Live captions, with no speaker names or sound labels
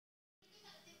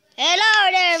Hello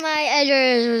there, my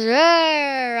address.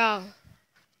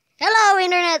 Hello,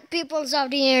 internet peoples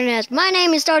of the internet. My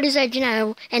name is Tortoise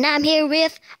Gennaro, and I'm here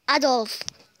with Adolf.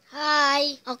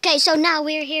 Hi. Okay, so now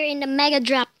we're here in the Mega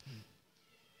Drop.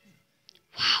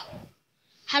 Wow.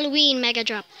 Halloween Mega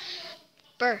Drop.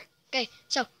 Okay,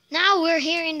 so now we're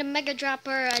here in the Mega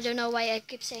Dropper. I don't know why I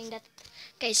keep saying that.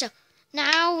 Okay, so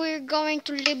now we're going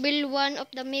to level 1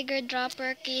 of the Mega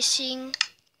Dropper kissing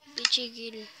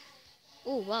Bichigil.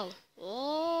 Oh, wow.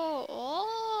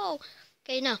 Oh.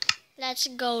 Okay, now, let's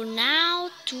go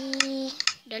now to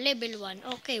the level 1.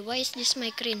 Okay, why is this my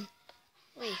screen?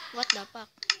 Wait, what the fuck?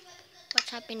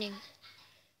 What's happening?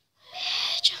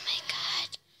 Bitch, oh my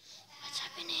god. What's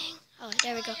happening? Oh,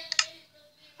 there we go.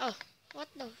 Oh, what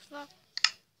the fuck?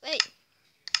 Wait.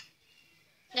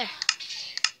 There.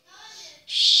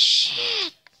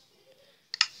 Shit.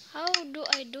 How do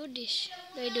I do this?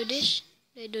 Do I do this?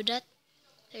 Do I do that?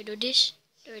 Do I do this?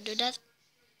 Do I do that?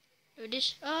 Do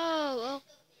this? Oh.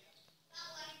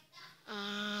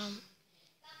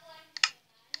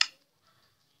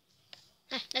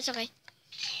 That's okay.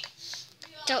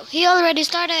 So he already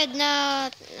started. No,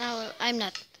 I'm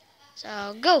not.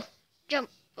 So go, jump.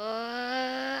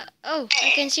 Oh,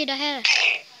 I can see the hair.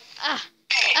 Ah.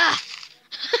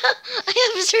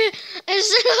 I still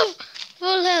have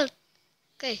full health.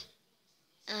 Okay.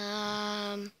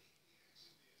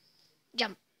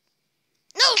 Jump.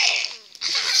 No.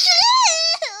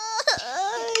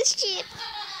 Oh, shit.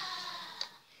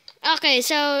 Okay,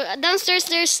 so downstairs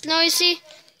there's noisy,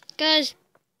 cause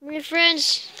my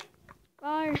friends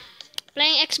are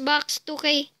playing Xbox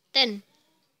 2K10.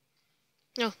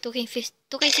 No,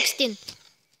 2K16.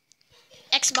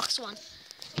 Xbox One.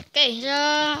 Okay, so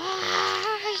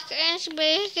I can't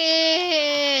make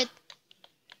it.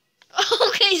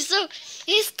 Okay, so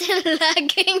he's still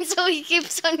lagging, so he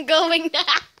keeps on going.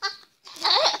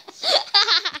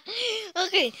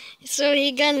 Okay, so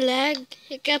he can lag.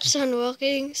 He keeps on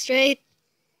walking straight.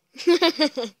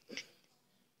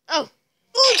 Oh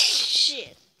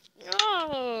shit!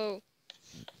 No,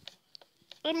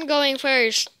 I'm going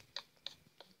first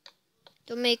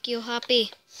to make you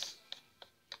happy.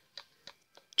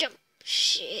 Jump!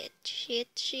 Shit!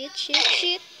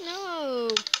 No!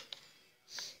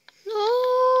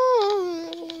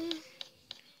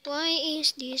 Why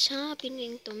is this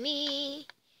happening to me?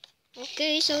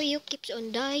 Okay, so you keeps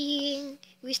on dying.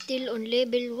 We still on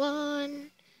level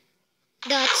 1.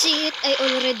 That's it. I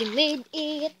already made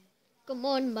it. Come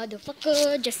on,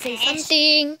 motherfucker. Just say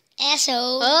something.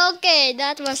 Asshole. Okay,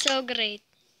 that was so great.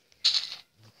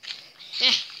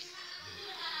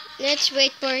 Let's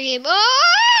wait for him.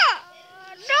 Oh!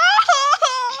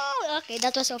 No! Okay,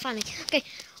 that was so funny. Okay.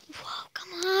 Whoa,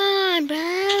 come on,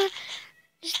 bro.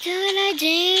 Just do it like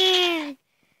that.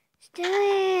 Just do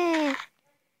it.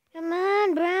 Come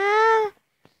on, bro.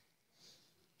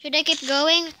 Should I keep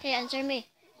going? Hey, answer me.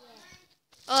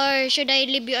 Or should I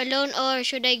leave you alone, or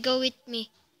should I go with me?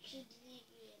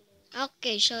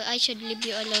 Okay, so I should leave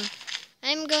you alone.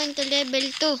 I'm going to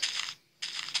level 2.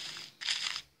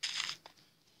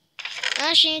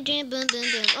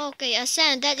 Okay, a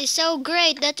sand. That is so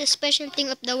great. That's a special thing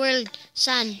of the world.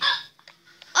 Sand.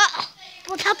 Oh,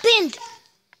 what happened?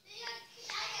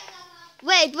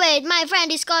 Wait. My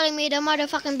friend is calling me the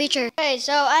motherfucking bitcher. Okay,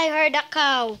 so I heard a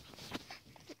cow.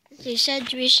 He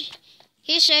said we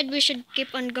should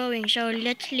keep on going. So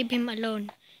let's leave him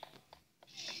alone.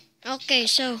 Okay,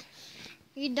 so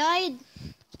he died.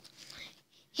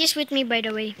 He's with me, by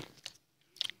the way.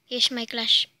 He's my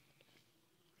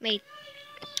classmate.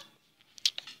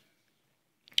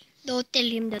 Don't tell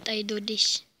him that I do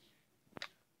this.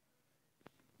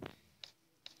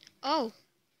 Oh.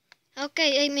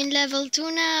 Okay, I'm in level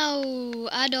 2 now.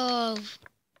 Adolf.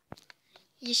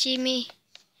 You see me?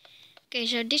 Okay,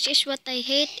 so this is what I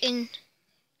hate in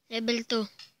level 2.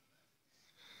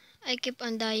 I keep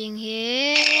on dying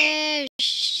here.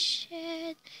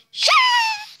 Shit.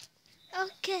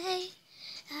 Okay.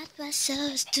 That was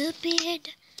so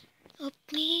stupid of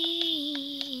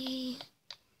me.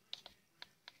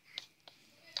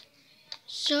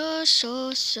 So.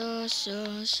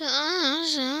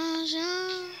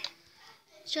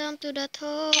 Jump to that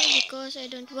hole because I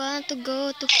don't want to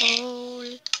go to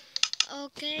hole.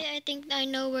 Okay, I think I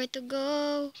know where to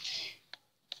go.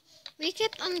 We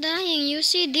kept on dying. You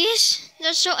see this?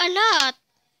 That's so a lot.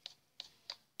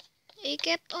 I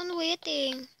kept on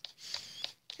waiting.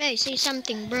 Hey, say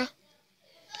something, bro.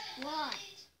 What?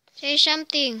 Say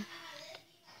something.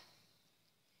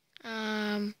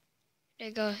 There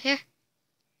you go. Here.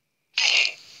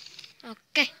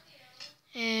 Okay.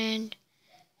 And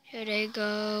should I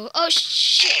go? Oh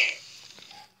shit!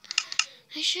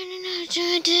 I shouldn't have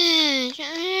done this.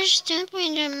 You're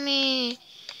stupid at me.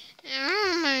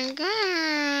 Oh my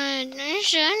god.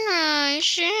 I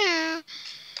should.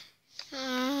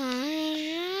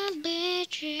 Oh,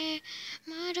 bitch.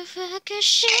 Motherfucker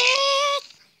shit.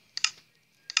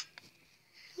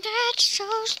 That's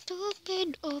so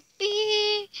stupid, OP.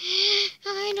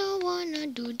 I don't wanna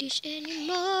do this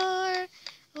anymore.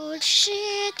 Oh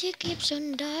shit, he keeps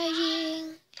on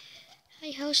dying.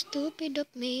 Ay, how stupid of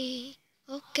me.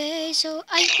 Okay, so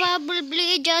I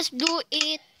probably just do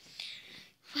it.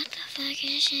 What the fuck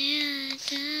is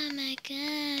it? Oh my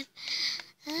god.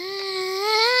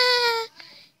 Ah.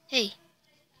 Hey,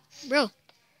 bro.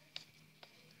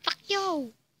 Fuck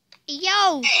yo.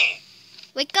 Yo.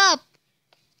 Wake up.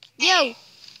 Yo.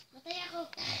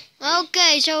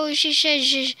 Okay, so she says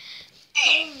she's...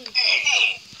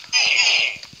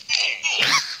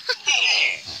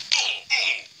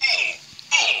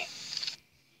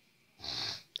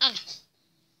 Okay.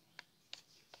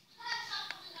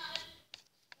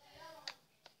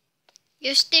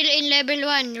 You're still in level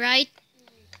 1, right?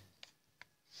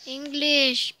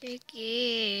 English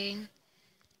speaking.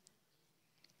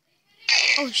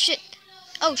 Oh shit.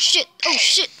 Oh shit. Oh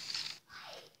shit.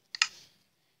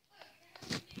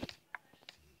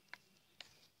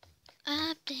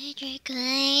 Update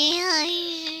required.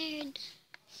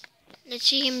 Let's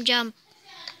see him jump.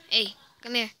 Hey,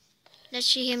 come here. Let's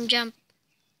see him jump.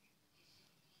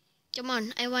 Come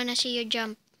on, I wanna see you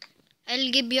jump.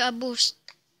 I'll give you a boost.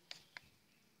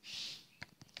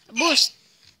 A boost.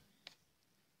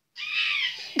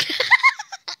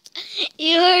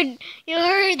 You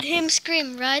heard him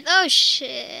scream, right? Oh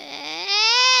shit.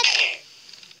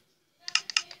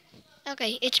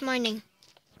 Okay, it's morning.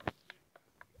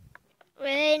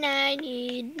 When I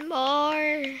need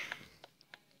more.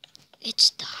 It's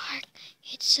dark.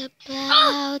 It's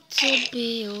about to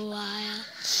be a while.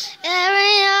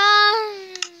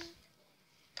 Everyone.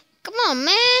 Come on,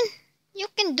 man. You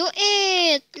can do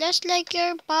it. Just like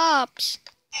your pops.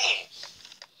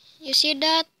 You see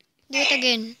that? Do it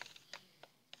again.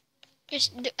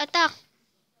 Just attack.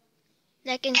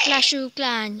 Like in Clash of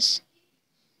Clans.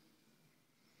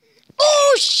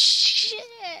 Oh shit!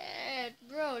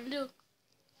 Bro, look.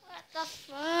 What the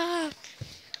fuck?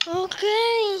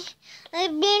 Okay.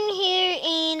 I've been here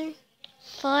in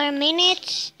 4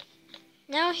 minutes.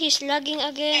 Now he's lagging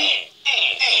again.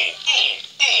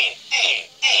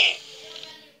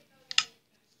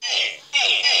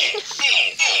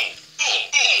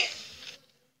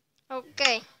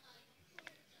 Okay.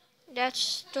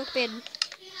 That's stupid.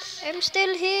 I'm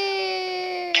still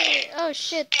here. Oh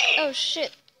shit. Oh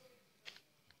shit.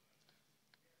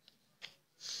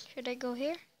 Should I go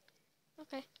here?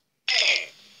 Okay.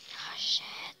 Oh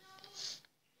shit.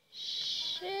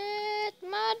 Shit,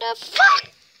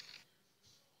 motherfucker.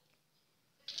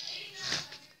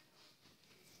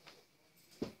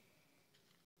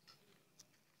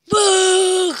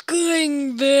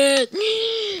 Fucking bad.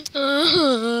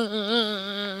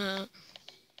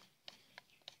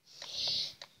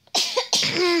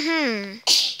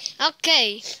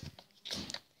 Okay.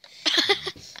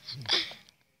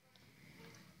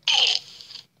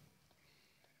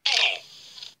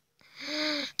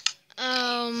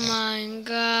 Oh my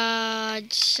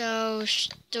god, so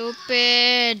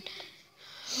stupid.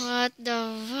 What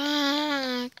the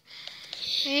fuck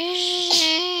is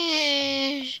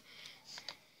this?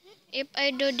 If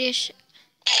I do this,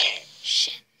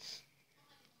 shit.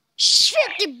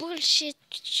 Shit, the bullshit.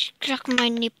 Crack my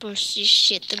nipples, this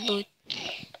shit about.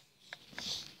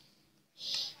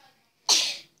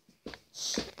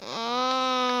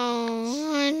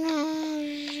 Oh, I know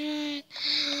shit.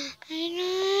 I know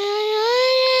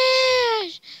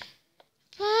shit.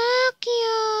 Fuck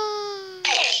you.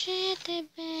 Shitty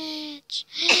bitch.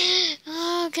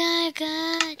 Oh god,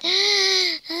 god.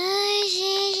 Oh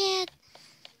shit.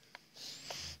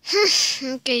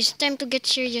 Okay, it's time to get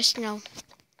serious now.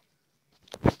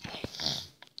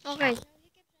 Okay.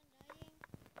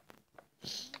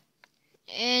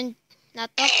 And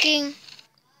not talking.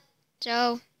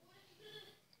 So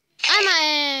I'm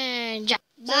a so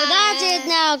that's it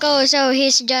now. Go. So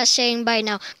he's just saying bye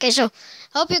now. Okay, so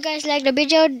hope you guys like the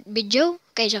video.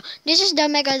 Okay, so this is the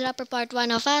Mega Dropper part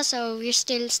 1 of us. So we're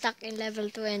still stuck in level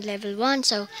 2 and level 1.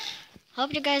 So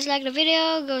hope you guys like the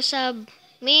video. Go sub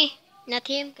me, not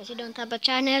him, because he don't have a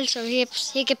channel. So he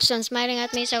keeps on smiling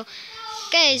at me. So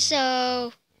okay,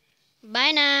 so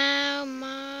bye now.